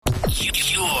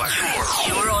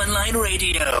Your online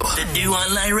radio. The new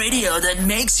online radio that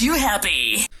makes you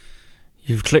happy.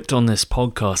 You've clicked on this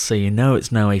podcast, so you know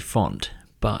it's now a font,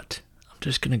 but I'm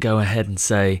just going to go ahead and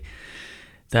say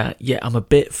that, yeah, I'm a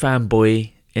bit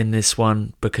fanboy in this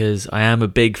one because I am a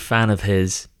big fan of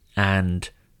his, and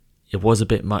it was a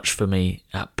bit much for me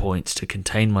at points to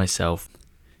contain myself.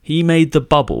 He made The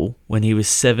Bubble when he was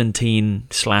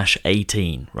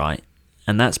 17/18, right?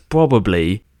 And that's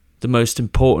probably the most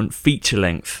important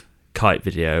feature-length kite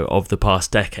video of the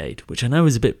past decade, which I know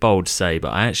is a bit bold to say,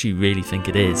 but I actually really think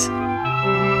it is.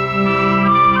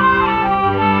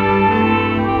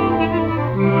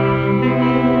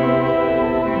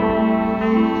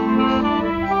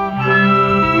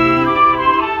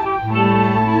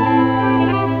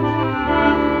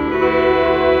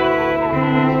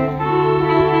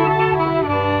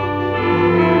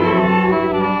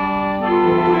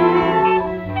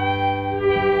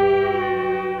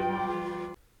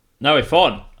 No, we're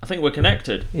on. I think we're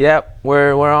connected. Yep,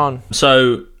 we're on.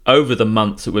 So, over the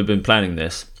months that we've been planning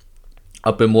this,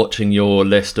 I've been watching your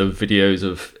list of videos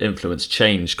of influence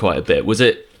change quite a bit.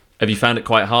 Have you found it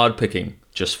quite hard picking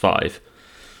just 5?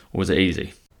 Or was it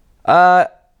easy?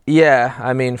 Yeah,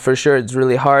 I mean, for sure it's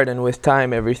really hard, and with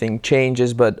time everything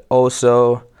changes, but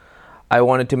also I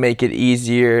wanted to make it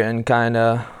easier and kind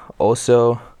of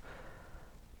also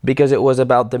because it was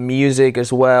about the music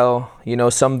as well. You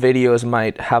know, some videos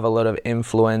might have a lot of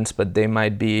influence, but they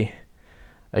might be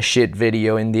a shit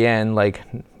video in the end, like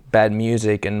bad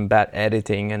music and bad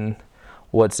editing, and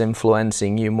what's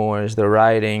influencing you more is the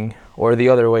writing, or the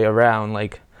other way around.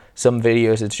 Like some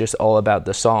videos it's just all about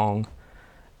the song,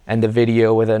 and the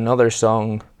video with another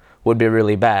song would be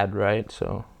really bad, right?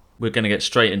 So we're going to get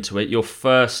straight into it. Your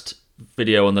first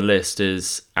video on the list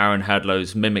is Aaron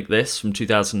Hadlow's Mimic This from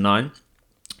 2009.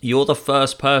 You're the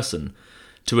first person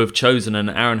to have chosen an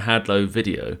Aaron Hadlow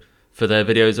video for their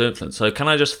videos of influence. So can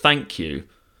I just thank you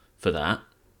for that?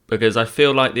 Because I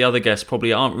feel like the other guests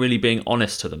probably aren't really being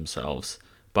honest to themselves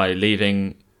by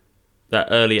leaving that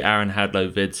early Aaron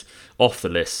Hadlow vids off the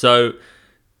list. So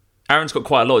Aaron's got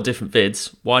quite a lot of different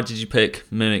vids. Why did you pick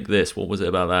Mimic This? What was it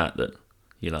about that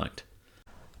you liked?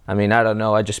 I mean, I don't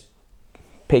know. I just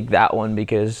picked that one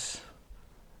because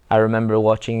I remember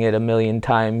watching it a million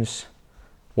times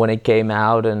when it came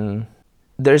out. And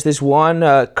there's this one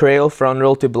Crail Front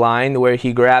Roll to Blind where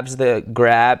he grabs the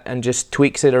grab and just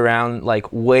tweaks it around like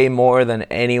way more than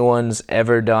anyone's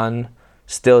ever done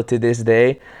still to this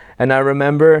day. And I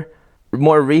remember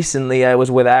more recently I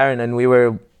was with Aaron and we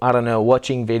were, I don't know,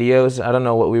 watching videos. I don't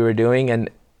know what we were doing, and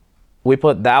we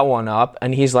put that one up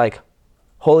and he's like,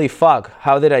 holy fuck,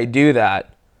 how did I do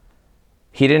that?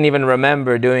 He didn't even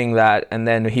remember doing that, and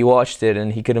then he watched it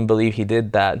and he couldn't believe he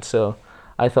did that. So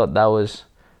I thought that was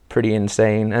pretty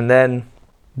insane. And then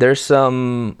there's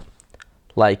some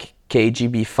like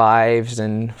KGB 5s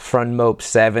and front mope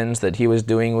 7s that he was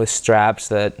doing with straps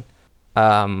that,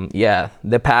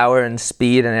 the power and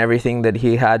speed and everything that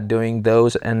he had doing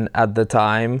those and at the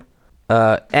time,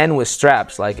 and with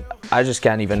straps, like I just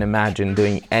can't even imagine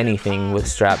doing anything with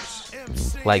straps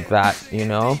like that, you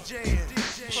know?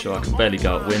 Sure, I can barely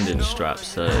go upwind in straps,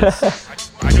 so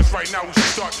I guess right now we should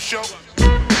start the show.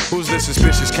 Who's this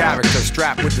suspicious character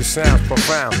strapped with the sounds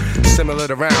profound, similar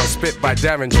to rounds spit by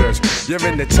derringers? You're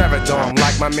in the terror dome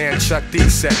like my man Chuck D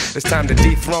said. It's time to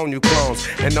dethrone you clones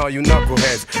and all you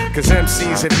knuckleheads, cause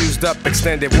MCs have used up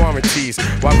extended warranties,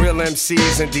 while real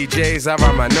MCs and DJs are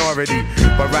a minority.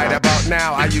 But right about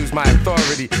now I use my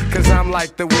authority, cause I'm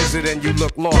like the wizard and you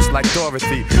look lost like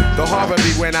Dorothy. The horror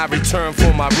be when I return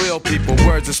for my real people.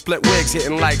 Words of split wigs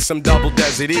hitting like some double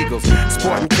Desert Eagles,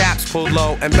 sporting caps pulled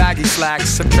low and baggy slacks,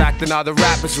 subtracting all the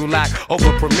rappers who lack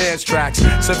over Premier's tracks.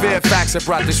 Severe facts have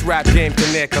brought this rap game to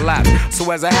near collapse. So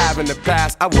as I have in the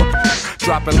past, I will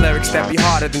dropping lyrics that be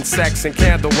harder than sex and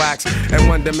candle wax, and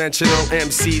one-dimensional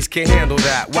MCs can't handle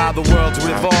that. While the world's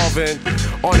revolving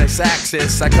on its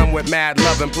axis, I come with mad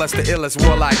love and plus the illest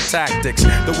warlike tactics.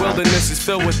 The wilderness is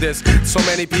filled with this, so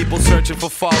many people searching for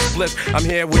false bliss. I'm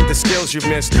here with the skills you've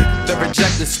missed. The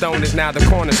rejected stone is now the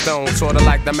cornerstone, sorta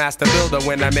like the master builder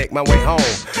when I make my way home.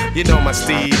 You know my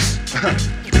steeds.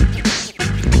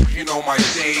 You know my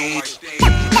steeds.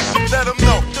 Let them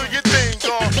know, do your thing,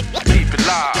 dog. Keep it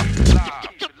live.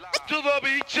 To the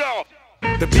beat, y'all.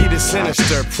 The beat is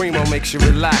sinister, Primo makes you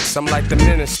relax. I'm like the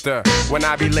minister when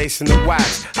I be lacing the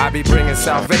wax. I be bringing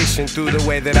salvation through the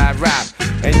way that I rap.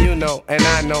 And you know, and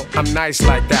I know, I'm nice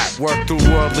like that. Work through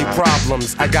worldly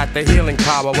problems. I got the healing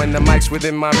power. When the mic's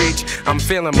within my reach, I'm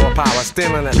feeling more power.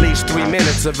 Stealing at least 3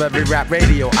 minutes of every rap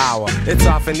radio hour. It's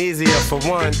often easier for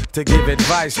one to give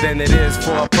advice than it is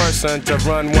for a person to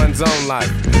run one's own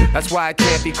life. That's why I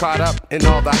can't be caught up in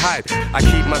all the hype. I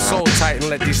keep my soul tight and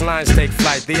let these lines take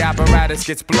flight. The apparatus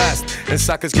gets blessed and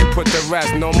suckers get put to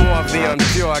rest. No more of the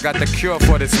unpure, I got the cure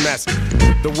for this mess.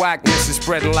 The whackness is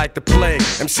spreading like the plague.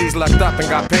 MCs lucked up and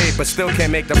got paid, but still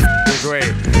can't make the f***ing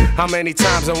grade. How many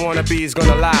times a wannabe's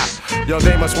gonna lie? Yo,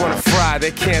 they must wanna fry.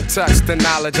 They can't touch the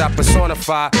knowledge I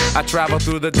personify. I travel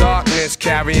through the darkness,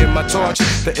 carrying my torch.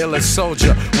 The illest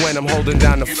soldier when I'm holding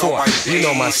down the fort. You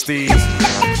know my steez.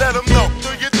 Let them know, do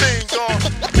your thing, dog.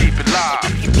 Keep it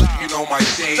live. You know my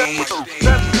thing.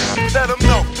 Let them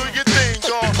know, do your thing,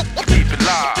 dog. Keep it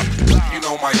live. You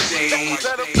know my thing.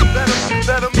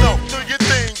 Let them know, do your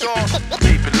thing, dog.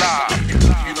 Keep it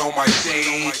live. You know my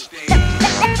thing.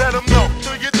 Let them know,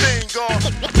 do your thing, dog.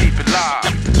 Keep it live.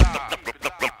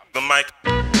 The mic.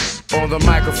 On the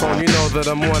microphone, you know that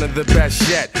I'm one of the best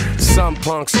yet. Some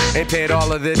punks ain't paid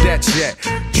all of their debts yet.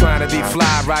 Trying to be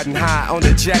fly, riding high on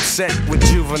the jet set with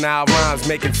juvenile rhymes,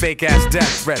 making fake ass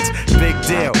death threats. Big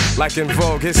deal, like in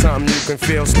Vogue, here's something you can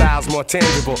feel. Styles more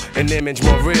tangible, an image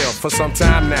more real. For some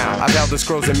time now, I've held the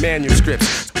scrolls and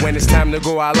manuscripts. When it's time to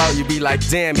go all out, you be like,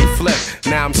 damn, he flipped.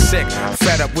 Now I'm sick,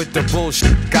 fed up with the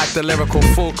bullshit. Got the lyrical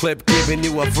full clip, giving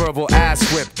you a verbal ass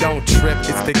whip. Don't trip,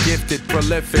 it's the gifted,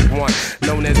 prolific one,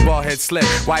 known as Ballhead Slip.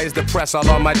 Why is the press all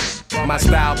on my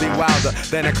style be wilder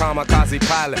than a kamikaze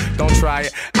pilot? Don't try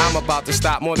it, I'm about to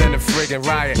stop more than a friggin'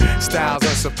 riot. Styles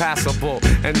unsurpassable,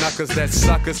 and knuckers that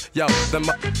suckers, yo,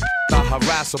 are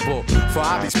harassable. For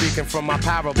I be speaking from my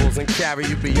parables and carry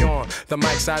you beyond. The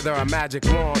mic's either a magic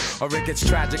wand, or it gets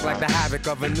tragic like the havoc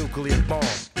of a nuclear bomb.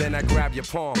 Then I grab your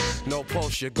palm, no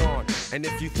pulse, you're gone. And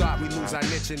if you thought we lose our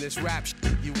niche in this rap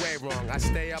you way wrong. I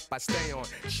stay up, I stay on,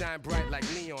 shine bright like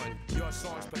neon. Your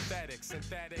song's pathetic,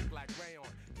 synthetic like rayon.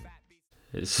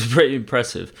 It's pretty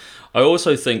impressive. I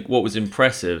also think what was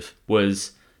impressive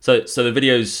was so the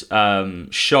video's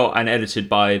shot and edited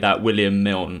by that William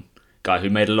Milne guy who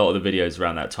made a lot of the videos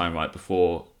around that time, right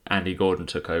before Andy Gordon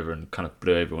took over and kind of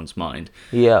blew everyone's mind.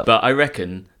 Yeah. But I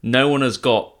reckon no one has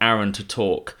got Aaron to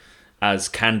talk as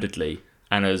candidly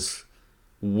and as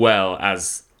well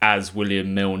as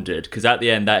William Milne did, because at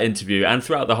the end that interview and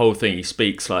throughout the whole thing he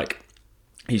speaks like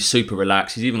he's super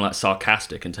relaxed. He's even like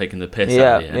sarcastic and taking the piss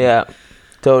out of him. Yeah.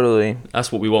 Totally.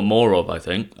 That's what we want more of, I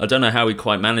think. I don't know how we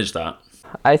quite managed that.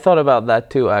 I thought about that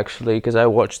too, actually, because I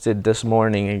watched it this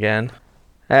morning again.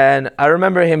 And I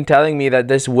remember him telling me that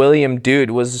this William dude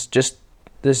was just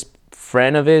this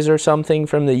friend of his or something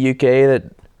from the UK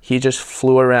that he just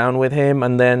flew around with him.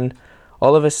 And then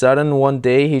all of a sudden, one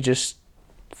day, he just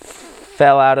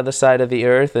fell out of the side of the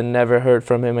earth and never heard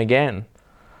from him again.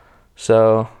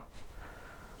 So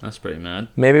that's pretty mad.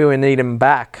 Maybe we need him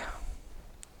back.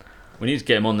 We need to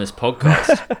get him on this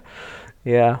podcast.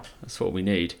 Yeah. That's what we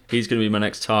need. He's going to be my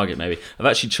next target, maybe. I've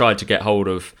actually tried to get hold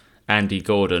of Andy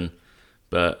Gordon,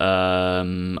 but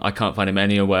I can't find him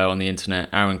anywhere on the internet.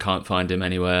 Aaron can't find him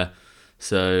anywhere.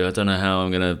 So I don't know how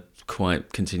I'm going to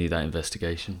quite continue that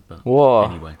investigation. But Whoa.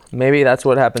 Anyway. Maybe that's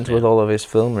what happens with all of his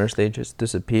filmers. They just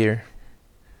disappear.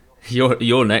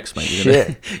 You're next, mate.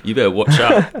 Shit. You better watch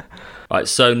out. Right,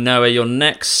 so Noah, your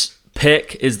next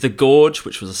pick is The Gorge,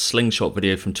 which was a Slingshot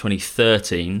video from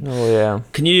 2013. Oh, yeah.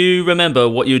 Can you remember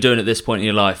what you were doing at this point in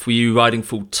your life? Were you riding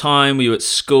full time? Were you at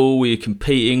school? Were you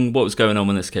competing? What was going on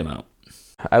when this came out?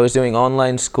 I was doing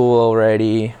online school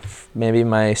already, maybe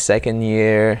my second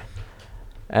year,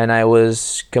 and I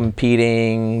was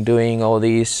competing, doing all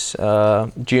these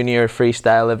junior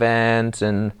freestyle events,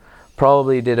 and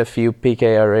probably did a few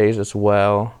PKRAs as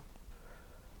well.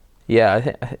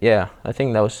 Yeah, I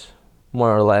think that was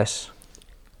more or less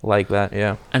like that,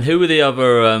 yeah. And who were the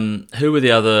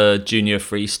other junior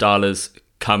freestylers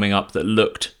coming up that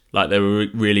looked like they were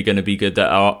really going to be good that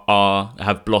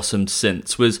have blossomed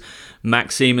since? Was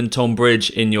Maxime and Tom Bridge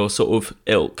in your sort of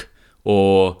ilk,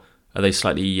 or are they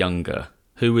slightly younger?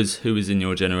 Who was in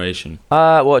your generation?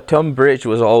 Well, Tom Bridge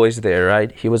was always there,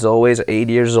 right? He was always 8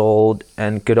 years old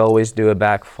and could always do a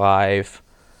back five.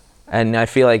 And I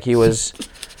feel like he was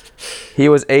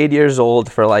 8 years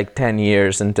old for like 10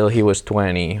 years until he was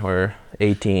 20 or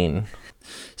 18.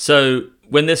 So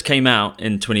when this came out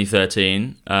in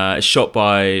 2013, it's shot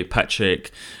by Patrick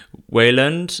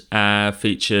Wayland,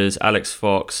 features Alex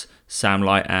Fox, Sam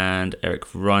Light and Eric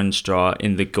Reinstra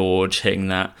in The Gorge, hitting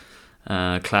that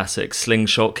classic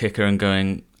slingshot kicker and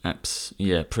going,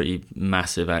 pretty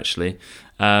massive actually.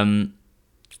 Can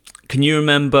Can you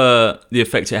remember the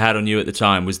effect it had on you at the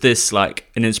time? Was this like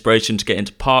an inspiration to get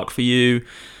into park for you?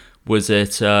 Was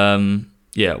it,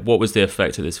 what was the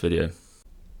effect of this video?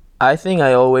 I think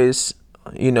I always,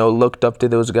 looked up to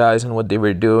those guys and what they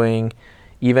were doing,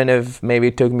 even if maybe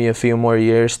it took me a few more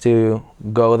years to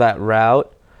go that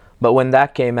route. But when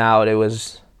that came out, it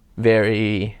was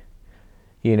very,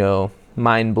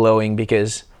 mind-blowing,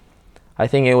 because I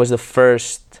think it was the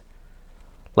first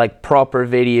like proper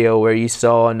video where you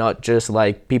saw not just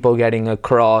like people getting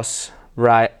across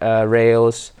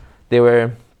rails. They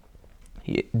were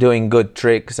doing good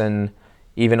tricks, and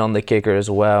even on the kicker as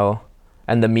well.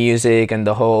 And the music and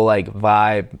the whole like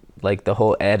vibe, like the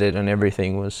whole edit and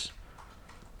everything was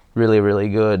really, really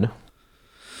good.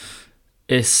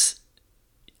 It's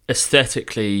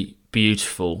aesthetically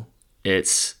beautiful.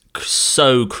 It's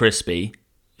so crispy,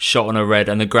 shot on a red,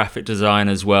 and the graphic design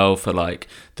as well for like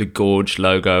the Gorge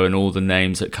logo and all the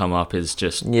names that come up is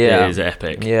just, it is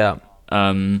epic. Yeah.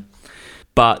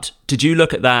 But did you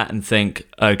look at that and think,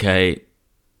 okay,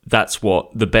 that's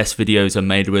what the best videos are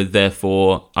made with,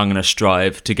 therefore I'm going to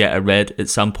strive to get a red at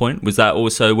some point? Was that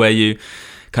also where you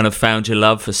kind of found your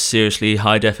love for seriously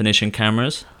high definition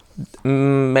cameras?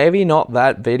 Maybe not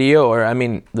that video, or I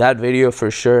mean that video for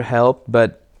sure helped,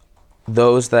 but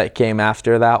those that came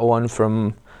after that one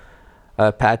from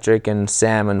Patrick and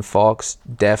Sam and Fox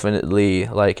definitely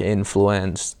like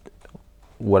influenced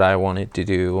what I wanted to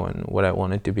do and what I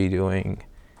wanted to be doing.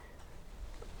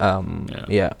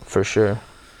 Yeah, for sure.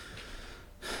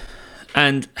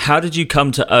 And how did you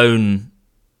come to own,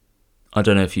 I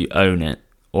don't know if you own it,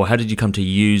 or how did you come to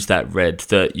use that red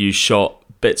that you shot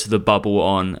bits of the bubble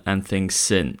on and things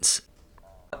since?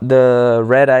 The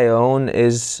red I own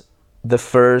is the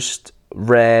first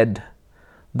red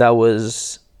that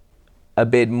was a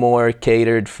bit more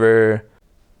catered for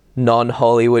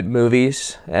non-Hollywood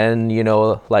movies, and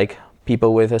like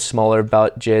people with a smaller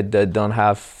budget that don't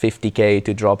have 50K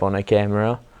to drop on a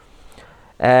camera.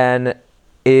 And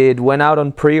it went out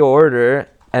on pre-order,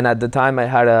 and at the time I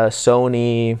had a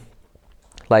Sony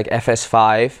like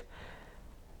FS5,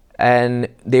 and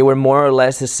they were more or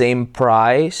less the same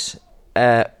price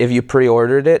if you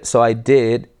pre-ordered it. So I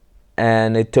did,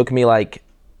 and it took me like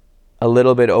a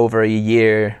little bit over a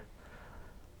year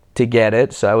to get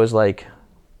it. So I was like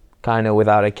kind of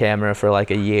without a camera for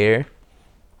like a year,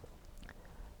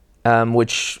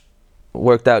 which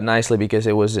worked out nicely because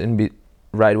it was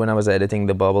right when I was editing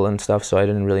the bubble and stuff, so I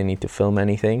didn't really need to film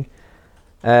anything.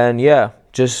 And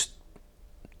just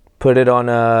put it on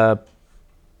a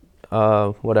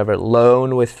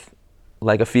loan with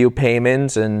like a few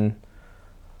payments, and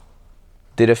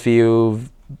did a few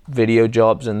video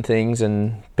jobs and things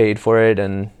and paid for it,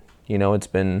 and it's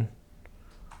been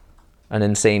an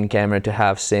insane camera to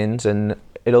have since, and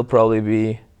it'll probably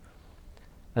be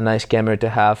a nice camera to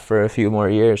have for a few more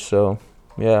years. So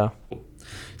yeah.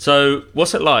 So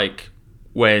what's it like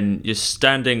when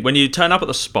you turn up at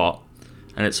the spot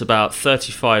and it's about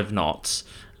 35 knots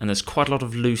and there's quite a lot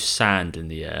of loose sand in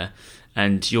the air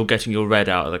and you're getting your red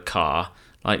out of the car?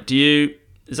 Like, is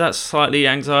that slightly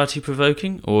anxiety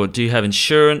provoking, or do you have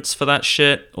insurance for that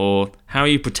shit, or how are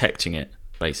you protecting it,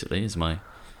 basically, is my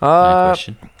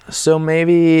question. So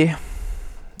maybe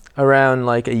around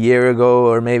like a year ago,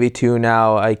 or maybe two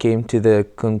now, I came to the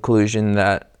conclusion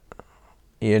that,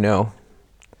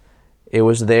 it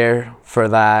was there for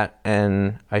that,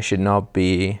 and I should not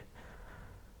be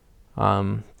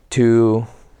too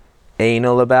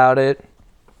anal about it.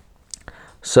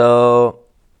 So,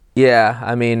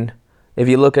 I mean, if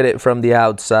you look at it from the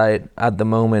outside, at the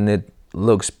moment it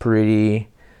looks pretty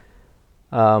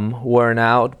worn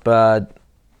out, but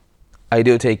I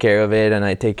do take care of it, and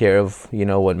I take care of,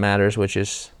 what matters, which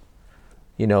is,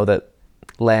 that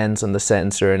lens and the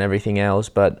sensor and everything else.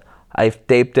 But I've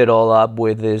taped it all up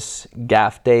with this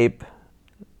gaff tape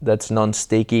that's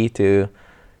non-sticky to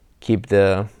keep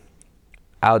the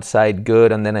outside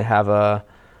good, and then I have a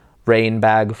rain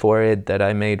bag for it that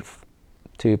I made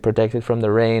to protect it from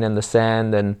the rain and the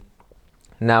sand. And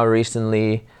now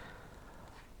recently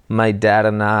my dad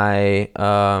and I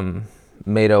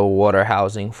made a water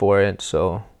housing for it,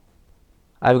 so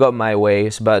I've got my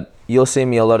ways, but you'll see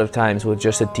me a lot of times with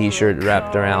just a t-shirt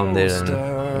wrapped around it and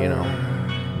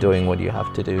doing what you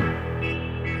have to do.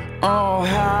 Oh,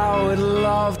 how I'd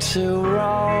love to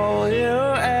roll you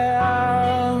in,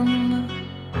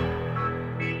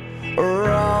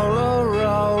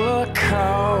 roller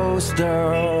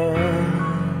coaster.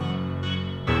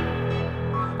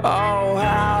 Oh,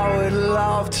 how I'd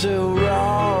love to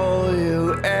roll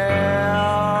you in.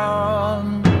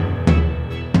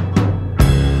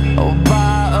 Oh,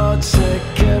 buy a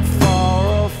ticket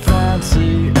for a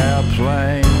fancy airplane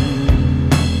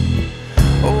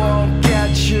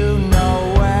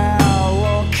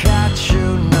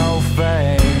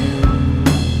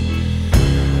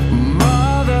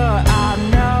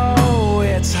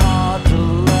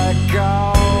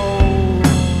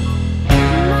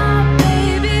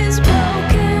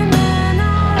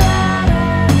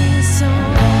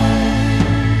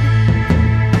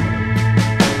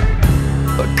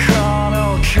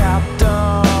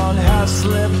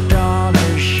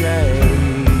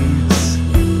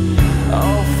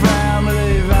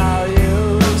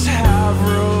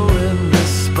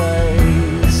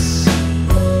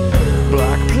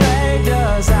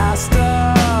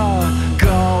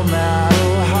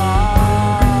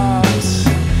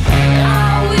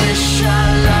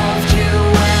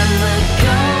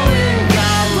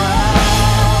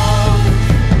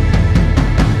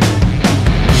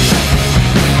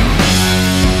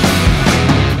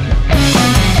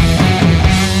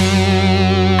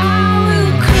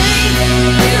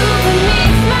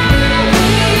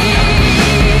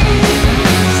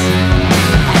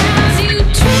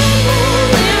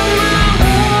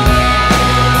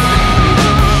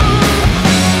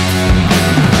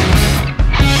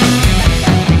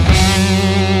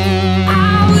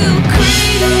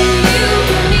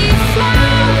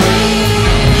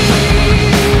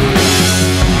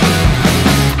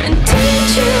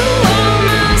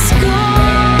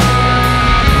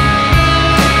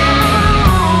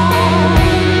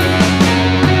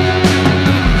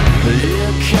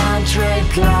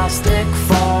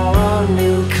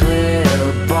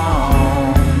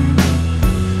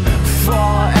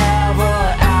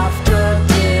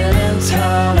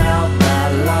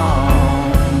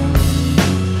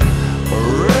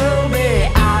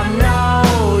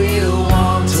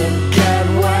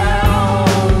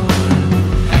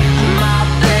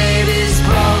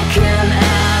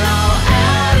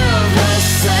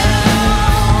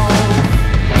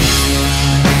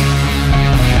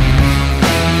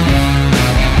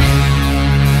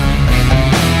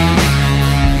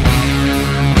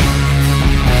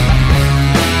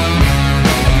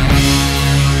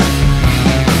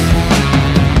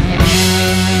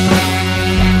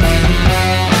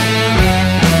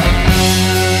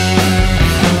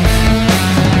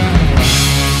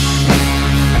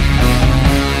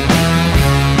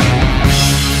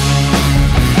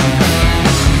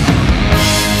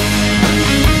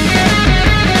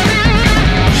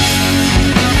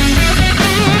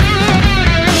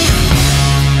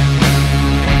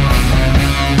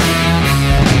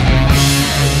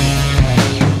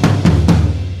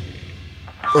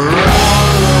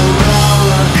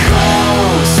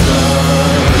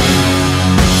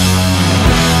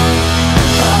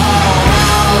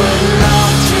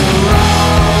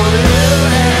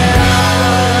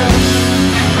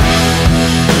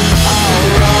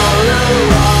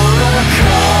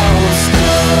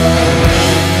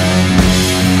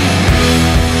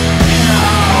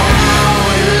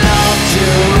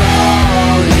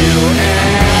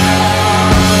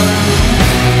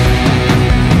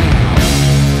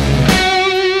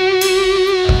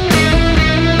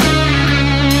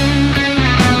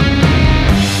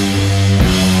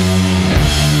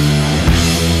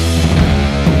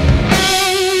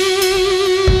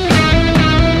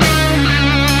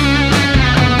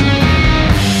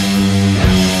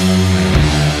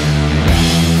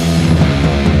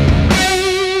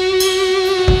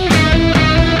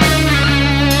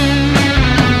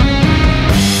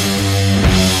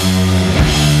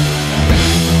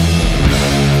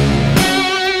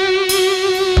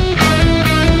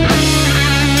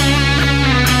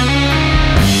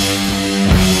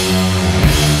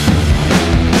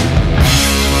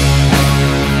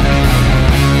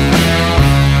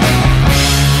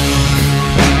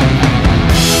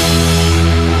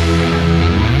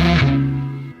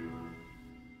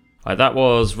Right, that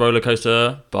was Roller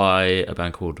Coaster by a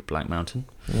band called Black Mountain.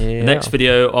 Yeah. The next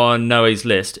video on Noe's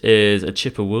list is a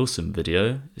Chipper Wilson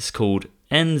video. It's called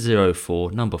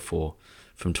N04, number 4,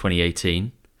 from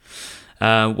 2018.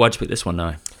 Why'd you pick this one,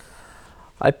 Noe?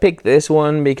 I picked this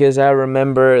one because I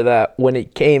remember that when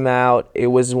it came out, it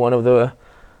was one of the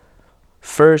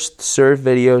first surf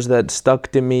videos that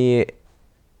stuck to me,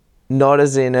 not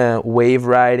as in a wave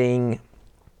riding,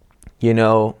 you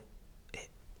know,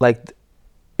 like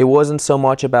it wasn't so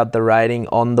much about the riding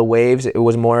on the waves, it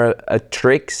was more a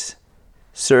tricks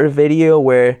surf video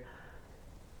where,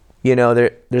 you know,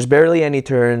 there's barely any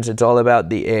turns, it's all about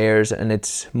the airs, and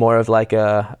it's more of like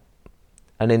an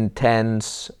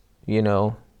intense, you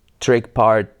know, trick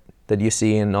part that you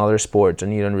see in other sports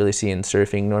and you don't really see in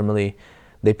surfing. Normally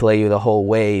they play you the whole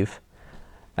wave,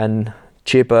 and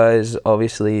Chippa is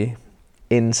obviously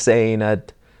insane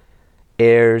at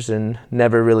airs and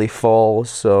never really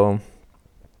falls. So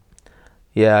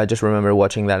yeah, I just remember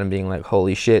watching that and being like,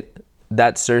 holy shit,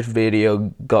 that surf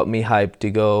video got me hyped to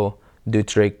go do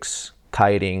tricks,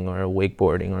 kiting or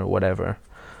wakeboarding or whatever.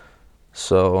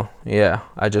 So yeah,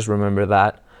 I just remember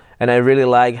that. And I really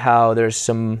like how there's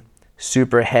some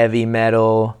super heavy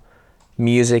metal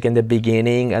music in the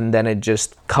beginning, and then it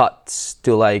just cuts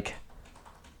to like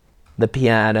the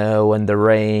piano and the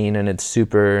rain, and it's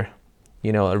super,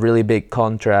 you know, a really big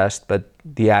contrast, but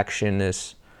the action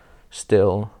is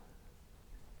still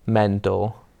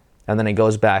mental. And then it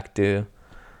goes back to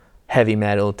heavy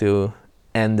metal to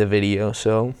end the video.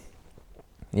 So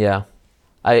yeah,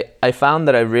 I found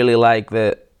that I really like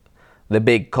the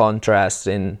big contrasts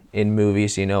in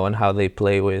movies, you know, and how they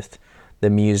play with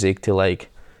the music to like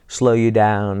slow you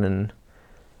down and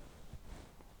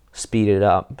speed it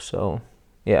up. So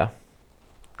yeah,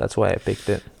 that's why I picked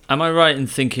it. Am I right in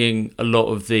thinking a lot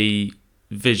of the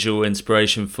visual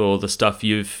inspiration for the stuff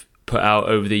you've put out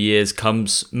over the years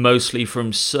comes mostly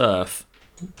from surf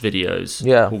videos?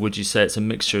 Yeah. Or would you say it's a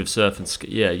mixture of surf and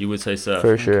yeah, you would say surf.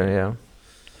 For sure, yeah.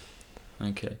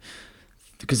 Okay.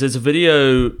 Because there's a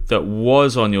video that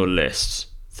was on your list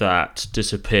that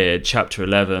disappeared, Chapter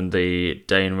 11, the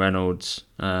Dane Reynolds,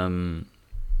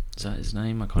 is that his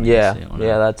name? I can't even see it on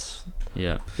it.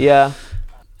 Yeah.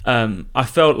 I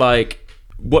felt like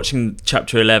watching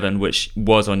Chapter 11, which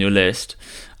was on your list,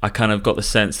 I kind of got the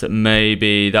sense that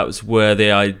maybe that was where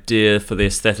the idea for the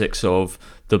aesthetics of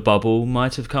the bubble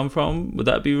might have come from. Would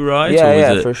that be right? Yeah, or was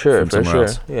yeah, it for sure, from somewhere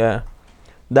else? Yeah.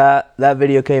 That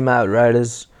video came out right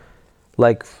as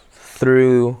like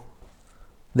through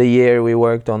the year we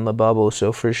worked on the bubble,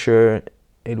 so for sure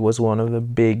it was one of the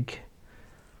big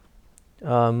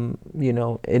you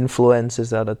know,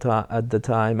 influences at the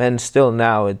time, and still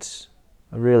now it's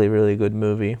a really, really good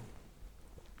movie.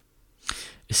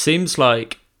 It seems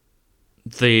like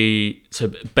so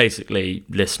basically,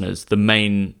 listeners, the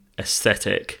main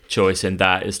aesthetic choice in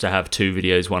that is to have two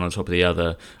videos, one on top of the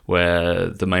other, where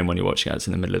the main one you're watching is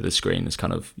in the middle of the screen. Is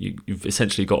kind of you've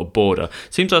essentially got a border.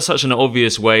 Seems like such an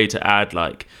obvious way to add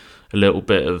like a little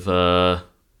bit of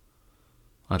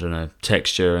I don't know,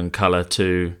 texture and color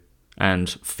to and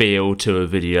feel to a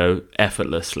video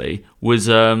effortlessly. Was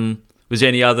there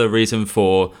any other reason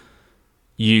for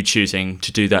you choosing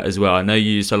to do that as well? I know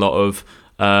you used a lot of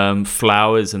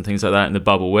flowers and things like that in the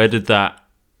bubble. Where did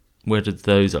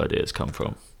those ideas come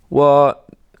from? Well,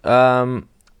 I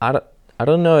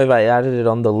don't know if I added it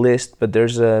on the list, but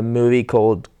there's a movie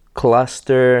called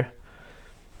Cluster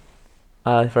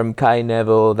from Kai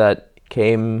Neville that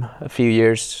came a few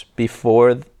years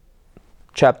before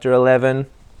Chapter 11,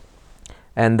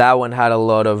 and that one had a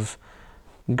lot of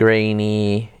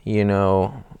grainy, you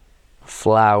know,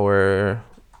 flower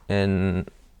and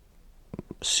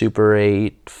Super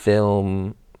 8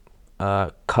 film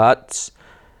cuts,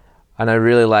 and I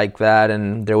really like that.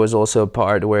 And there was also a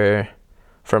part where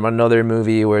from another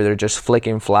movie where they're just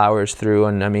flicking flowers through,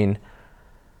 and I mean,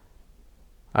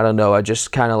 I don't know, I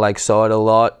just kind of like saw it a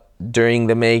lot during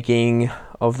the making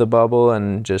of the bubble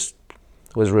and just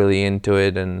was really into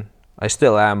it, and I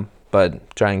still am,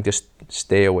 but trying to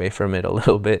stay away from it a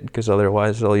little bit because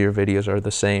otherwise all your videos are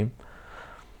the same.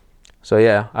 So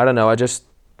yeah, I don't know, I just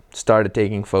started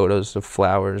taking photos of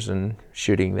flowers and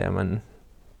shooting them, and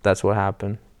that's what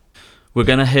happened. We're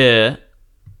going to hear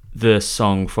the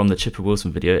song from the Chipper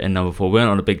Wilson video in number 4. We went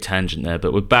on a big tangent there,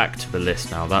 but we're back to the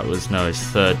list now. That was Noah's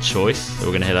third choice, so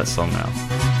we're going to hear that song now.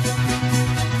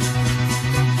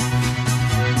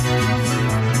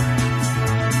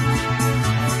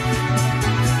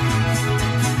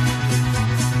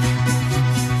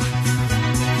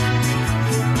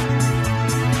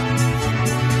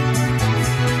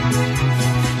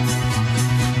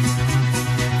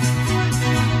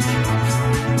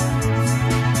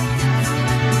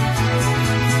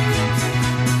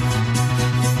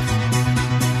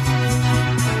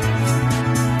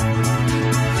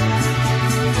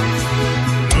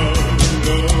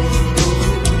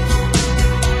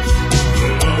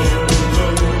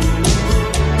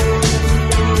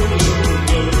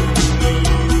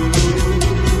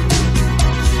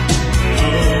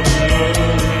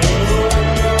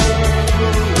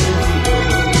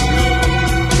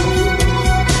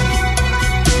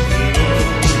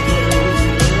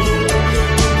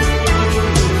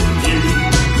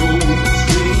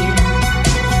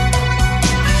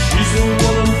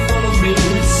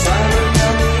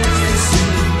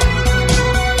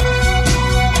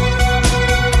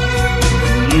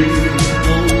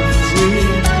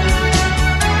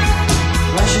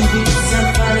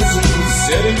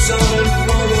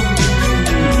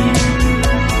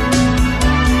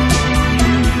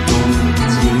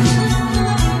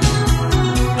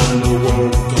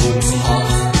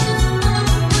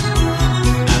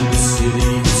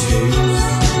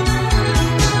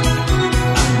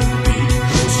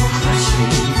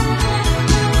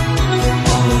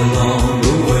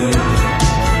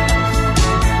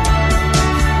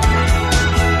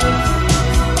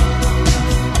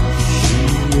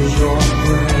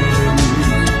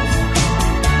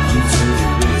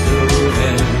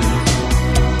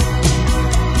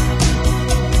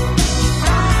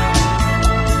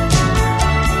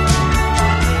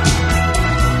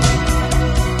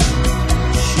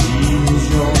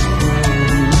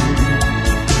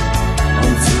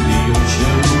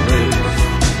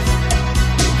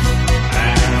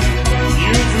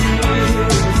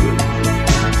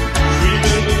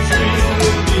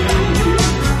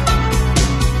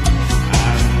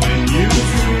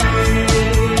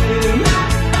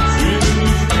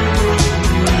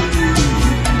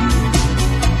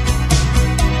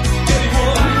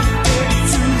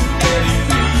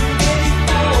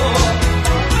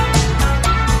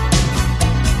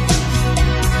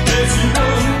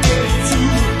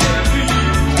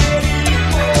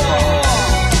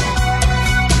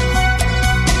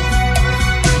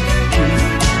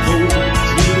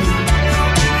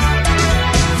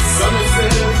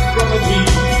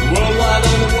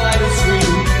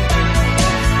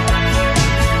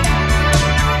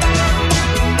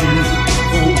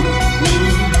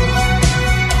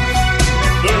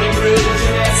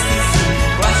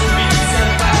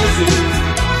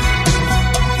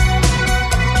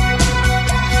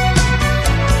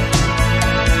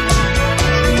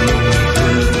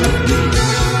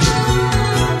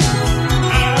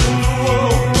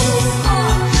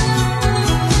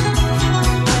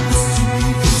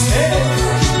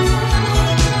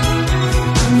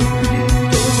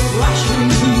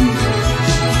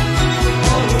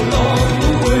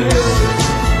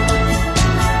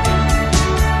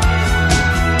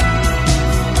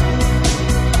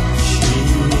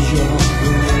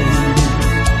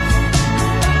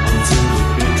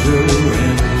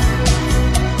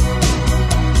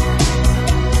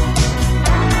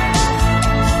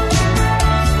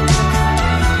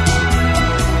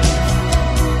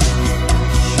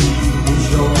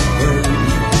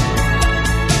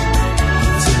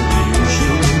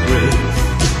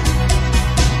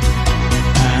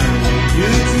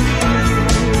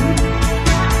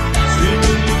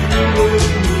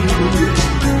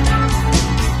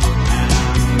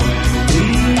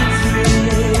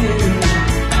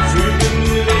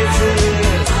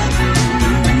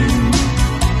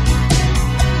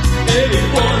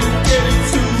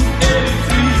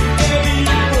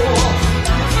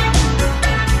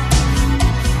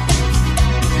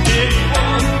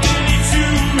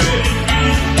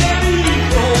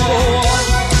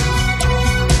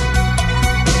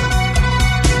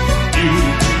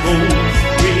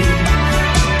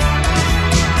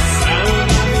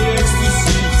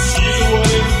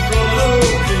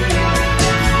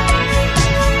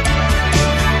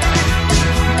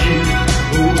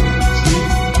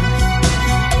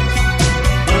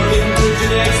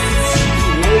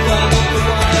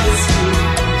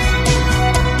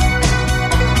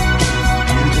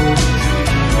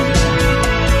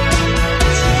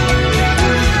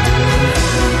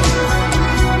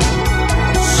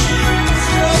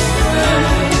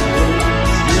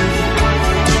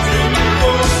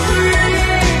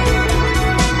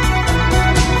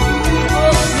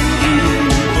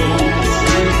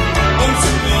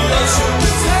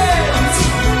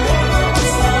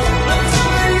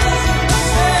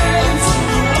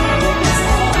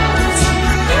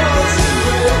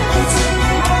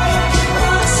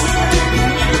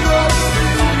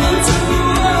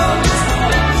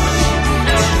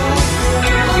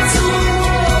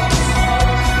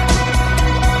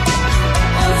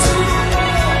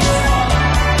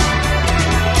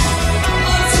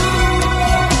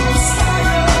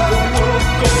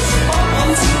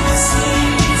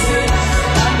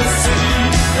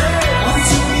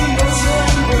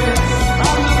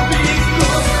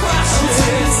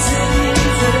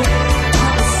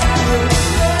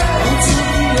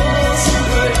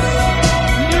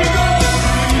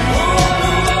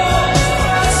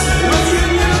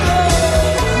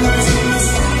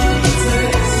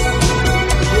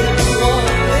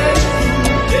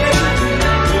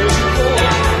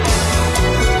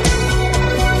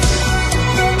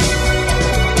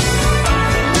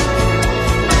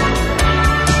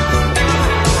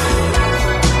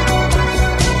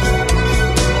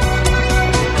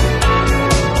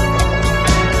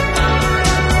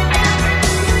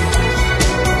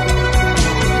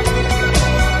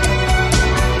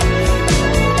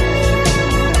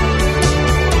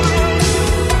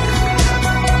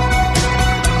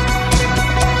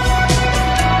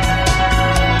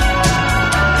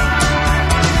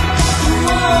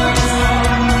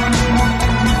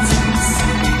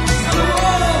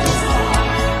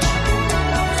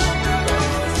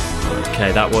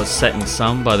 Okay, that was Setting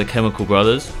Sun by the Chemical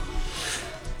Brothers.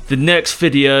 The next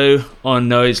video on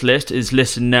Noah's list is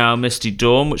Listen Now, Misty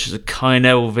Dawn, which is a Kai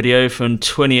Neville video from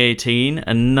 2018.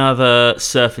 Another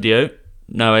surf video.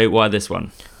 Noah, why this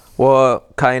one? Well,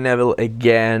 Kai Neville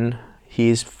again.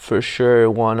 He's for sure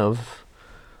one of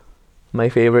my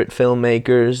favorite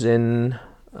filmmakers in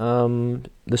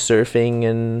the surfing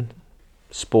and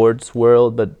sports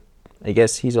world, but I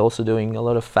guess he's also doing a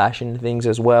lot of fashion things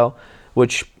as well,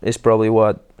 which is probably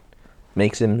what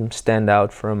makes him stand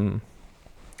out from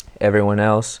everyone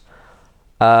else.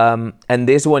 And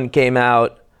this one came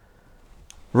out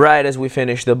right as we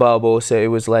finished the bubble, so it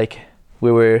was like we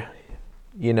were,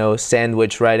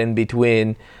 sandwiched right in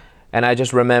between. And I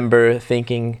just remember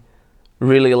thinking,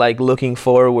 really like looking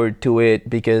forward to it,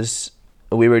 because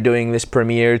we were doing this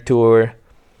premiere tour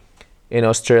in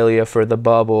Australia for the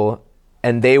bubble,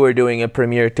 and they were doing a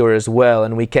premiere tour as well,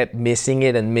 and we kept missing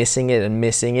it and missing it and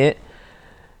missing it.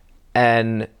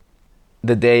 And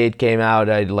the day it came out,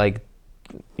 I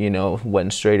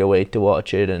went straight away to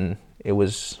watch it, and it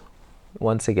was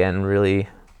once again really,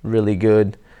 really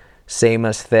good. Same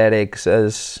aesthetics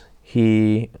as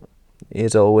he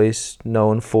is always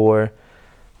known for.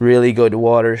 Really good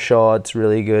water shots,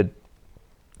 really good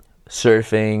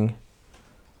surfing,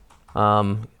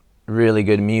 really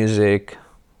good music.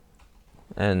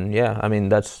 And yeah, I mean,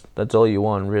 that's all you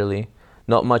want, really.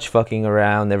 Not much fucking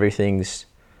around. Everything's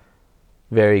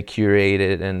very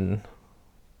curated, and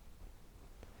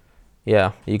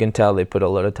yeah, you can tell they put a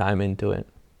lot of time into it.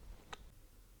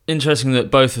 Interesting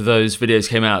that both of those videos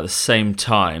came out at the same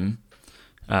time.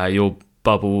 Your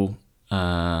Bubble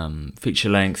feature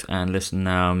length and Listen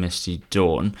Now, Misty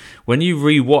Dawn. When you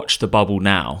rewatch the Bubble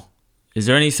now, is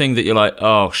there anything that you're like,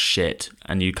 oh shit,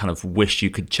 and you kind of wish you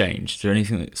could change? Is there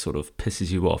anything that sort of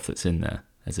pisses you off that's in there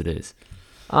as it is?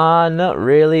 Not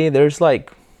really. There's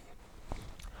like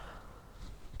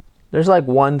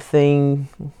one thing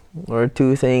or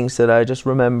two things that I just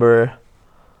remember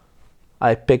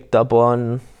I picked up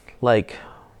on like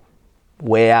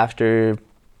way after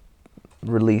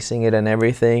releasing it and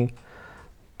everything,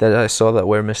 that I saw that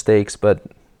were mistakes, but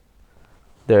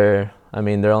they're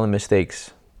only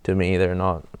mistakes to me. They're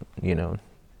not,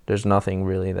 there's nothing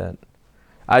really that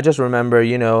I just remember.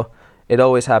 It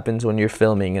always happens when you're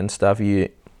filming and stuff. You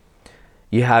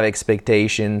have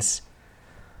expectations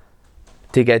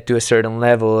to get to a certain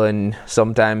level, and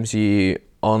sometimes you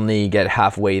only get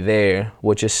halfway there,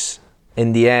 which is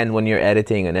in the end, when you're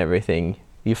editing and everything,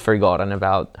 you've forgotten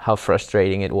about how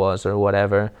frustrating it was or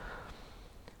whatever.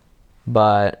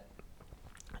 But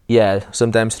yeah,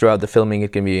 sometimes throughout the filming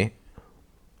it can be,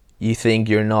 you think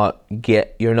you're not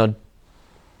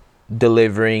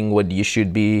delivering what you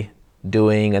should be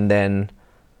doing, and then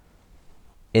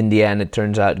in the end it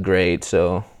turns out great.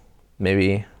 So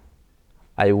maybe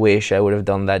I wish I would have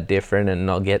done that different and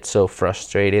not get so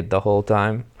frustrated the whole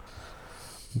time.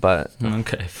 But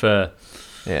okay, fair.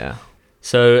 Yeah.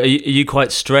 So are you quite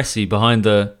stressy behind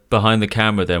the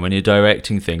camera then when you're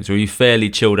directing things, or are you fairly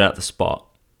chilled out the spot?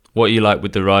 What are you like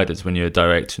with the riders when you're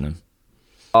directing them?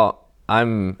 Oh,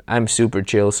 I'm super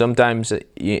chill. Sometimes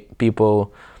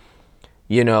people,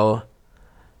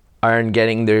 aren't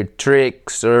getting their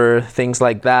tricks or things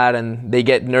like that, and they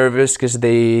get nervous because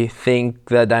they think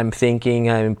that I'm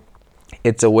thinking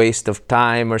it's a waste of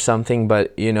time or something.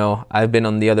 But I've been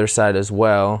on the other side as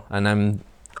well, and I'm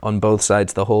on both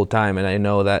sides the whole time, and I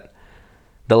know that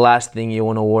the last thing you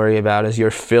want to worry about is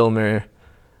your filmer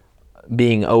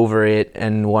being over it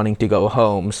and wanting to go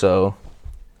home. So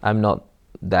I'm not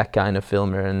that kind of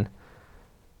filmer, and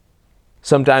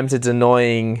sometimes it's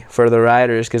annoying for the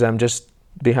riders because I'm just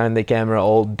behind the camera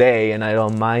all day and I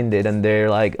don't mind it, and they're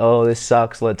like, oh, this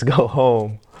sucks, let's go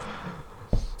home.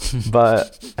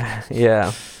 But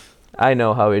yeah, I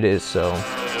know how it is, so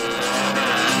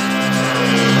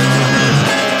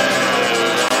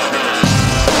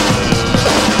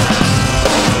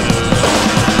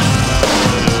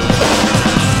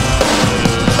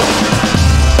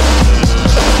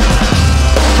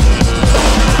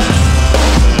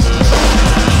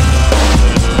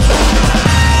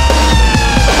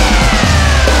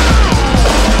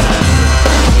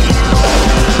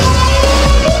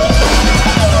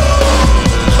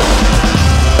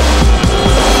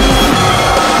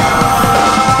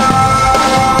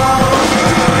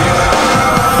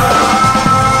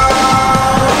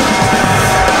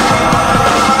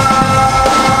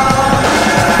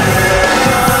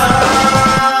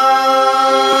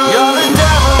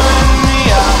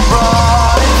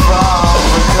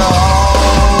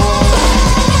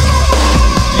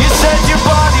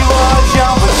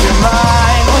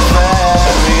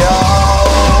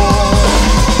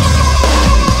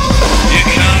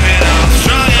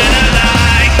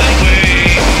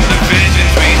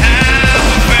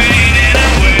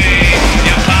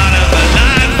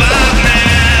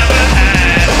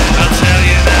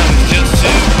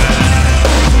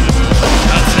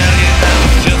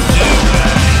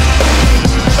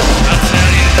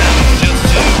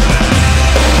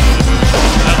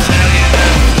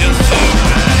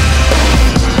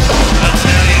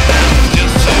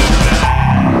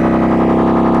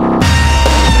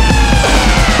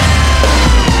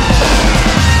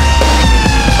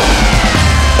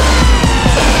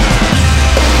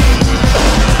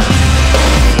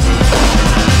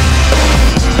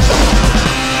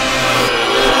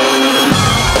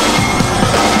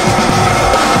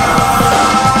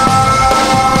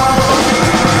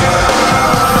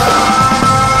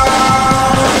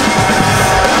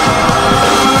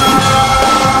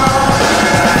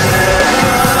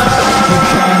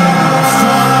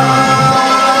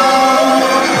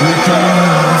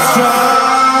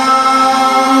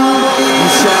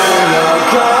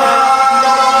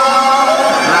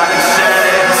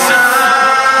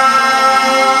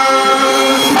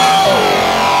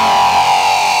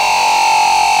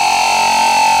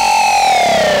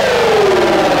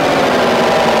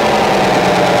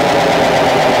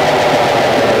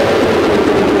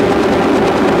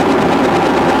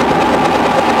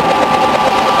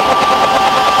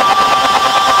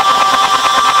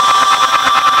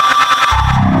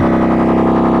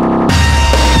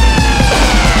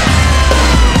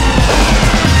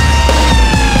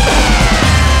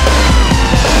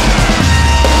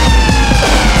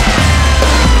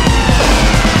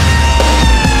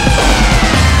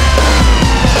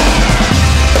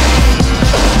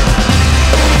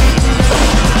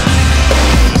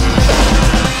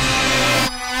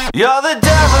You're the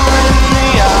devil in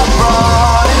me, I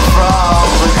brought it from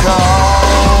the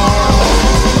cold.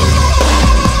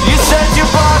 You said your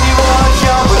body was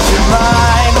young, but your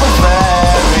mind was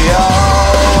very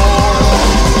old.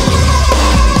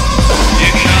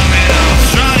 You're coming on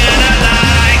strong and I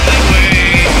like the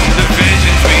way the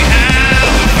visions we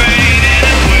have are fading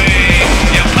away.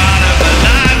 You're part of a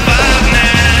life I've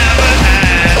never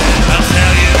had. I'll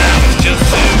tell you now it's just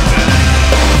too bad.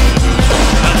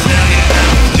 I'll tell you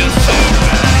now it's just too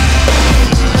bad.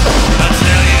 I'll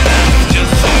tell you now it's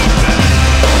just too bad.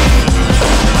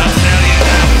 I'll tell you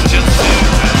now it's just too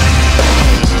bad.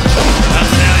 I'll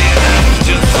tell you now it's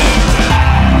just too bad.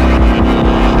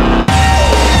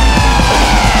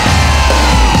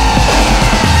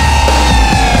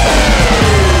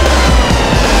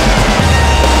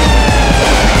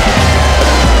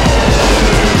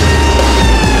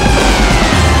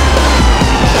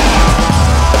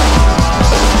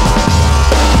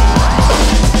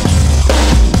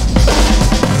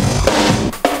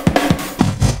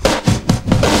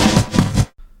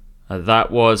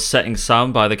 That was Setting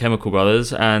Sun by the Chemical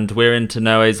Brothers, and we're into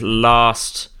Noé's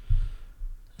last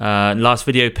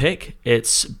video pick.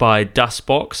 It's by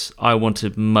Dustbox, I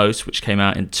Wanted Most, which came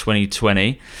out in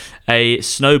 2020. A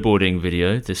snowboarding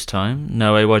video this time.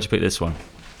 Noé, why'd you pick this one?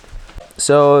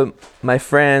 So my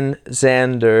friend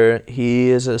Xander, he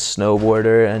is a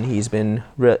snowboarder, and he's been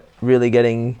really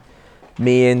getting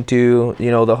me into,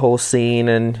 the whole scene,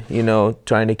 and,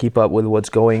 trying to keep up with what's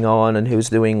going on and who's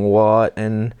doing what,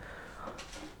 and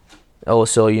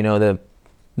also, the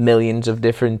millions of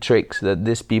different tricks that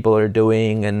these people are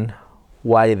doing, and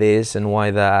why this and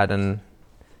why that, and,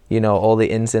 all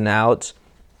the ins and outs.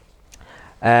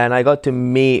 And I got to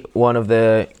meet one of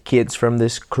the kids from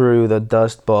this crew, the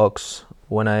Dustbox,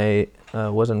 when I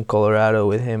was in Colorado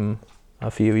with him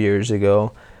a few years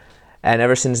ago. And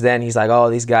ever since then, he's like, oh,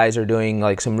 these guys are doing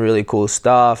like some really cool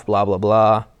stuff, blah, blah,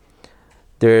 blah.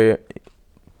 They're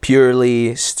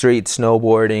purely street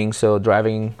snowboarding, so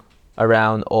driving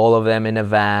around, all of them in a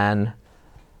van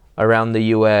around the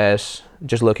US,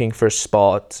 just looking for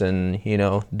spots and,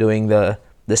 doing the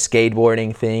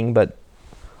skateboarding thing, but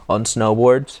on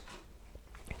snowboards.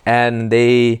 And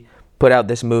they put out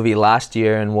this movie last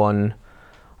year and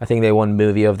I think they won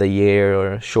Movie of the Year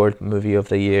or Short Movie of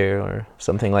the Year or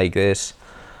something like this.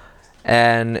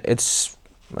 And it's,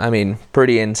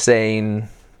 pretty insane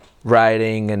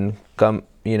riding, and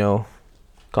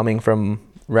coming from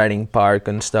riding park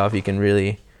and stuff, you can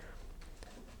really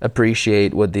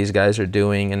appreciate what these guys are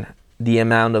doing and the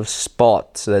amount of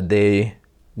spots that they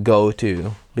go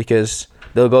to, because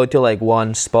they'll go to like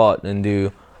one spot and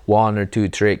do one or two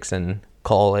tricks and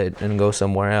call it and go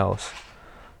somewhere else.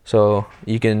 So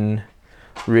you can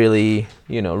really,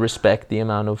 respect the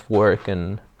amount of work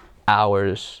and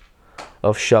hours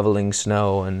of shoveling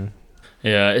snow. And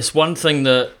yeah, it's one thing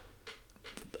that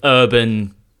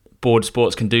urban board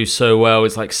sports can do so well,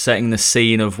 is like setting the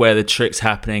scene of where the trick's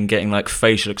happening, getting like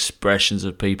facial expressions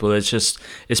of people.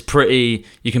 It's pretty,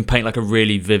 you can paint like a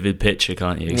really vivid picture,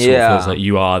 can't you? It sort of feels like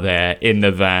you are there in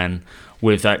the van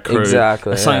with that crew.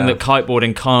 Exactly. That's something that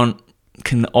kiteboarding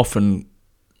can often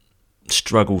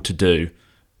struggle to do,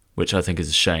 which I think is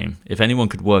a shame. If anyone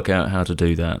could work out how to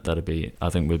do that, I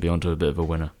think we'd be onto a bit of a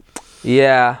winner.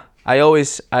 Yeah, I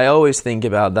always think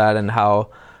about that and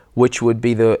which would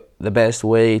be the best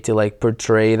way to like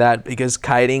portray that, because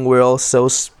kiting, we're all so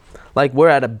we're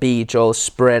at a beach all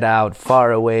spread out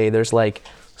far away. There's like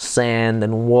sand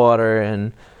and water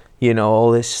and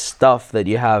all this stuff that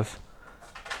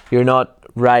you're not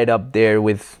right up there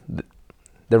with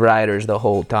the riders the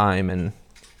whole time, and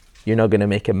you're not gonna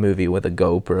make a movie with a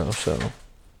GoPro. So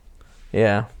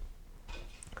yeah,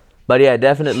 but yeah,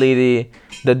 definitely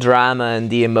the drama and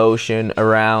the emotion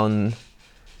around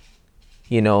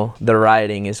the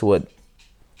riding is what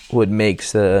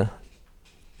makes the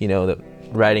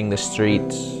riding the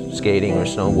streets, skating or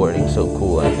snowboarding so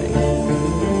cool, I think.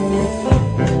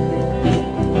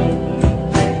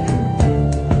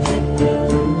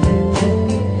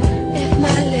 If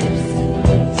my lips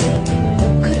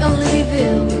could only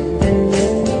reveal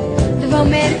the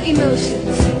romantic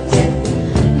emotions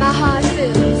my heart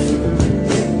feels.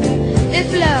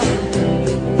 If love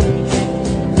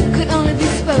could only be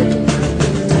spoken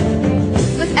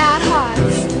without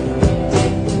hearts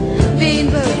being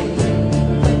broken,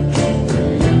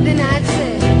 then I'd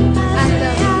say I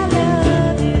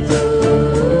love you.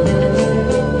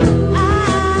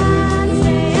 I'd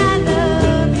say I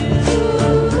love you.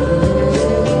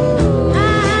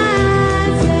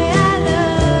 I'd say I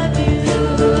love you.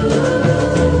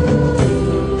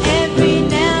 Every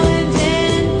now and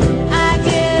then I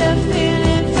get a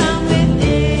feeling from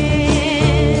within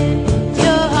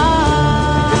your heart.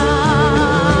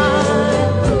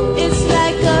 It's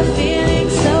like a feeling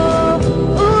so,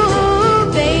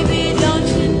 ooh, baby, don't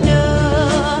you know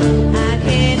I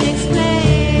can't explain.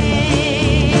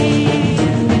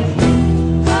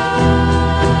 I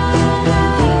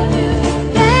love you,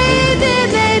 baby,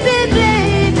 baby,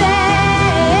 baby,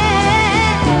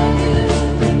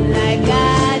 like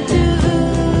I do.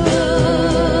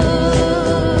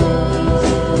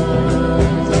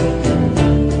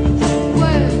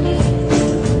 Words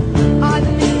are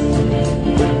the means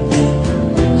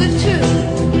with truth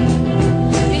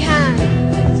behind.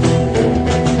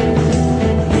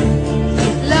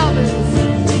 Lovers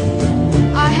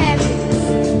are happiness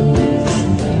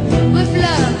with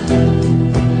love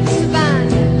to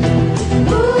bind.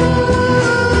 Ooh,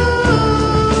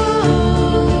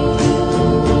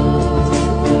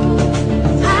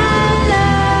 I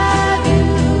love you.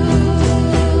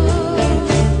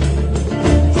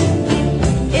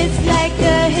 It's like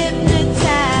a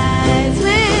hypnotize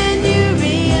when you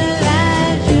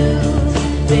realize you've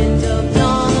been dumped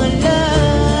on love.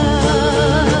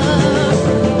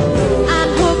 I'm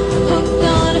hooked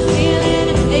on a feeling,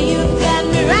 and you've got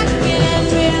me rocking and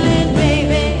reeling,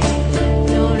 baby.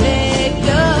 Don't let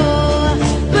go,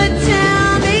 but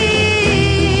tell me,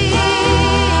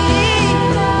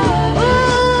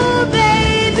 ooh,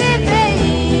 baby,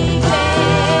 baby,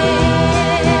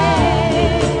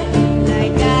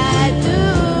 like I do.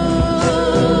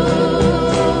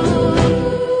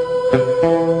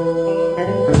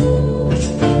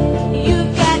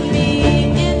 You've got me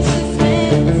in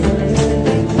suspense,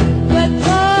 but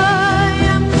boy,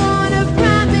 I'm gonna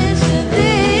promise you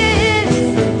this.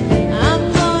 I'm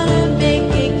gonna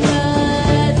make it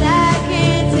 'cause I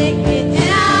can't take it,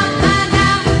 and I'll find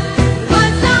out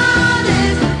what's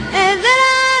honest and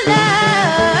then I love.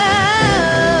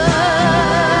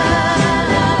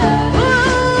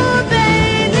 Ooh,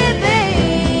 baby,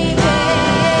 baby,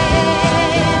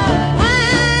 I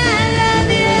love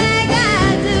you like I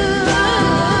do.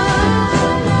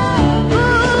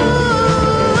 Ooh,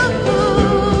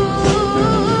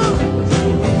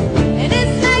 and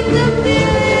it's like the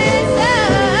feeling so,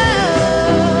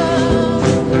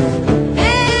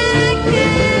 and I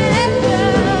can't let go,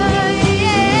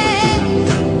 yeah.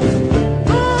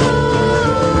 Ooh,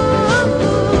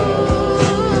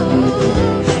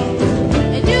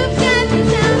 and you've got to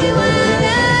tell me why I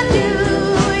love you,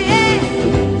 yeah.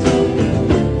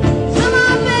 Come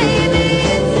on, baby,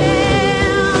 and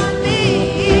tell me.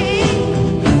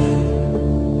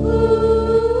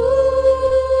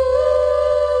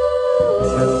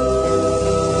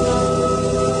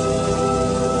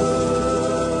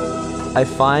 I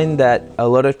find that a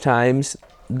lot of times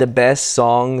the best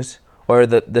songs, or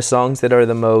the songs that are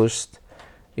the most,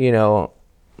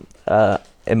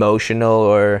 emotional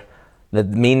or that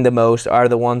mean the most, are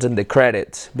the ones in the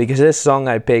credits. Because this song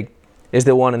I picked is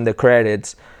the one in the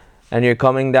credits, and you're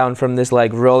coming down from this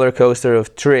like roller coaster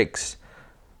of tricks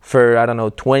for, I don't know,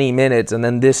 20 minutes, and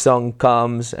then this song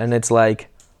comes, and it's like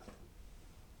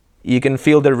you can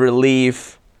feel the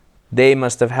relief they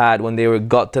must have had when they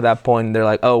got to that point. They're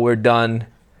like, oh, we're done,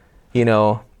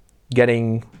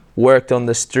 getting worked on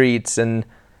the streets, and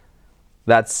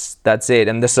that's it.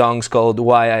 And the song's called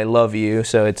Why I Love You,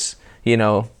 so it's,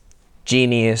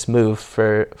 genius move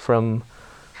from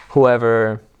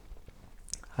whoever.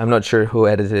 I'm not sure who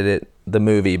edited it, the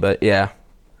movie, but yeah,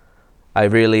 I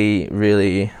really,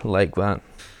 really like that.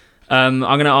 I'm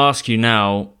going to ask you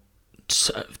now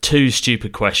two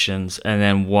stupid questions and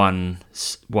then one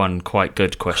quite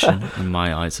good question in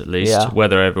my eyes, at least. Yeah.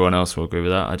 Whether everyone else will agree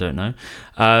with that, I don't know.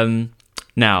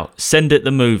 Now, Send It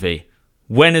the movie.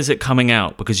 When is it coming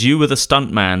out? Because you were the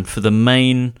stuntman for the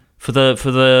main for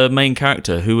the main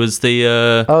character who was the.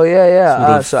 Oh yeah.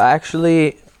 sort of- So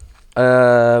actually,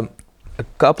 a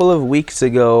couple of weeks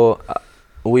ago,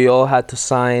 we all had to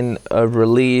sign a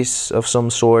release of some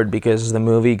sort because the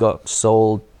movie got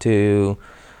sold to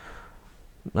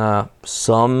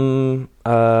some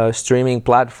streaming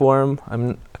platform.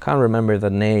 I can't remember the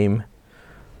name,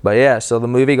 but yeah. So the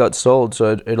movie got sold,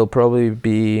 so it'll probably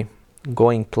be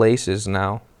going places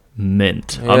now.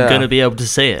 Mint. Yeah. I'm gonna be able to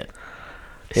see it.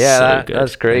 Yeah, So good.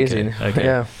 that's crazy. Okay.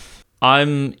 Yeah.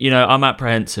 I'm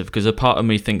apprehensive because a part of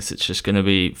me thinks it's just going to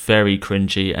be very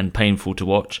cringy and painful to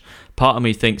watch. Part of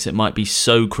me thinks it might be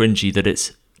so cringy that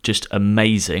it's just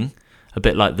amazing, a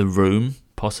bit like The Room,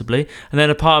 possibly. And then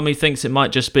a part of me thinks it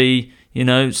might just be,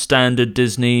 standard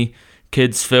Disney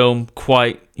kids film,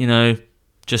 quite,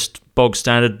 just bog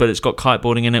standard, but it's got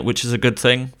kiteboarding in it, which is a good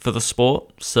thing for the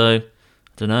sport. So I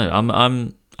don't know.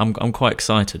 I'm quite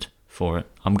excited for it.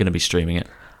 I'm going to be streaming it.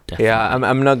 Definitely. Yeah,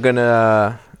 I'm not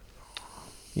gonna,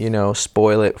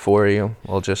 spoil it for you.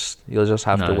 You'll just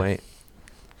have to No. wait.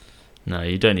 No,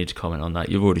 you don't need to comment on that.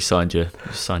 You've already signed your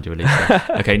release.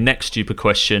 Okay, next stupid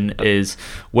question is: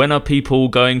 when are people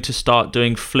going to start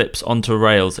doing flips onto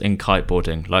rails in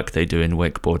kiteboarding like they do in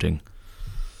wakeboarding?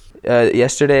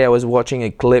 Yesterday I was watching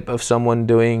a clip of someone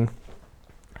doing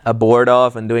a board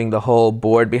off and doing the whole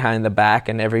board behind the back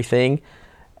and everything,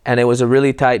 and it was a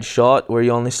really tight shot where you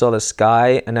only saw the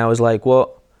sky, and I was like,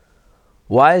 well,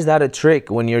 why is that a trick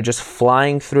when you're just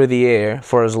flying through the air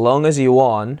for as long as you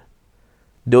want,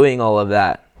 doing all of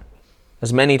that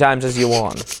as many times as you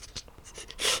want?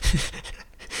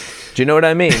 Do you know what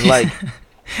I mean? Like,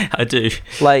 I do.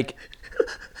 like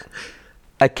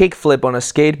a kickflip on a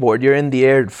skateboard, you're in the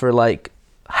air for like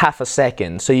half a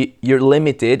second, so you're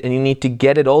limited and you need to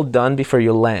get it all done before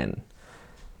you land.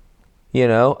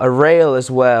 A rail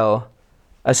as well,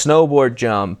 a snowboard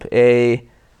jump, a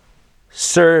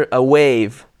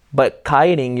wave, but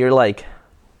kiting, you're like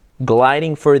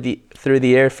gliding through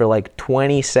the air for like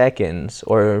 20 seconds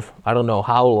or I don't know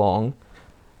how long,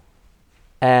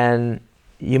 and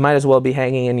you might as well be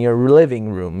hanging in your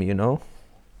living room.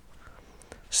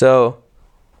 So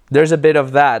there's a bit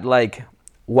of that, like,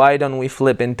 why don't we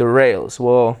flip into rails?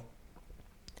 Well,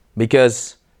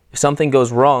 because if something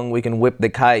goes wrong, we can whip the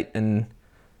kite and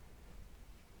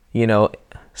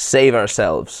save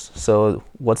ourselves. So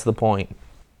what's the point?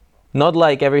 Not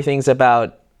like everything's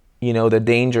about the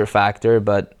danger factor,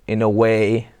 but in a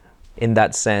way, in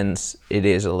that sense, it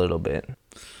is a little bit.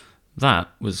 That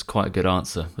was quite a good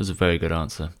answer. It was a very good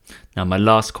answer. Now, my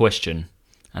last question,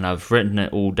 and I've written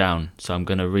it all down, so I'm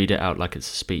going to read it out like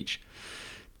it's a speech.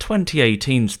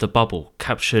 2018's The Bubble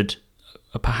captured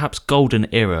a perhaps golden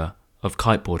era of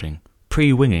kiteboarding,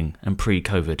 pre-winging and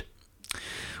pre-COVID.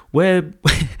 Where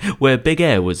Big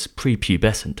Air was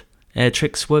prepubescent, air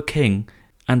tricks were king,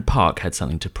 and Park had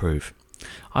something to prove.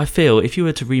 I feel if you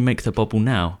were to remake The Bubble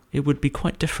now, it would be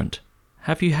quite different.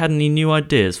 Have you had any new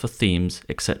ideas for themes,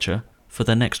 etc., for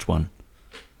the next one?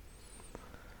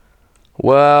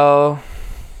 Well,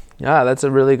 yeah, that's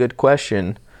a really good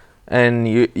question. And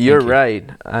you're right.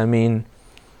 I mean,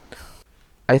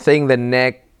 I think the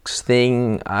next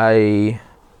thing I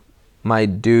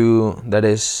might do that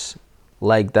is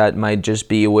like that might just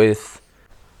be with,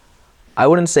 I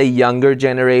wouldn't say younger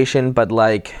generation, but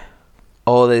like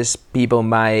all these people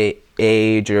my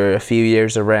age or a few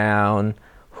years around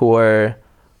who are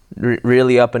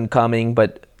really up and coming,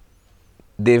 but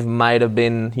they might have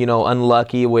been,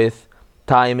 unlucky with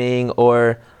timing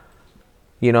or,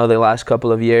 the last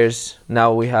couple of years.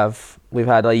 Now we've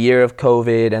had a year of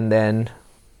COVID, and then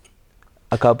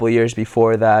a couple of years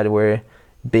before that where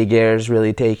Big Air is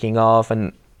really taking off,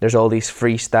 and there's all these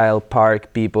freestyle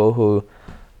park people who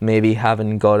maybe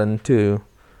haven't gotten to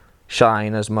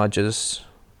shine as much as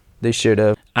they should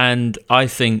have. And I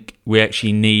think we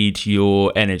actually need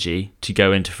your energy to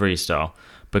go into freestyle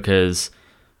because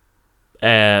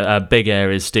Big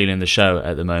Air is stealing the show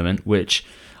at the moment, which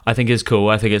I think is cool.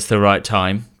 I think it's the right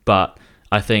time, but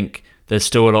I think there's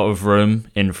still a lot of room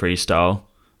in freestyle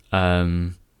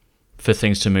for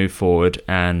things to move forward.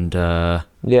 And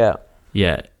Yeah.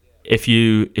 if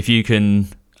you can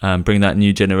bring that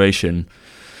new generation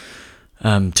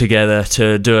together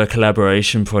to do a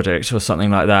collaboration project or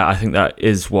something like that, I think that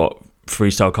is what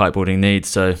freestyle kiteboarding needs.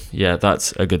 So yeah,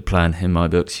 that's a good plan in my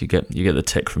books. You get the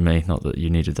tick from me. Not that you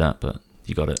needed that, but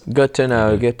you got it. Good to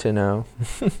know. Good to know.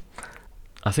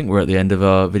 I think we're at the end of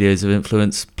our Videos of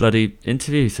Influence bloody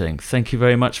interview thing. Thank you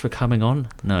very much for coming on.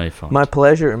 No, fine. My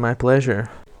pleasure. My pleasure.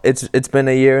 It's been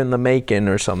a year in the making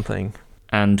or something.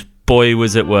 And boy,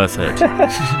 was it worth it.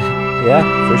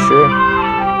 Yeah, for sure.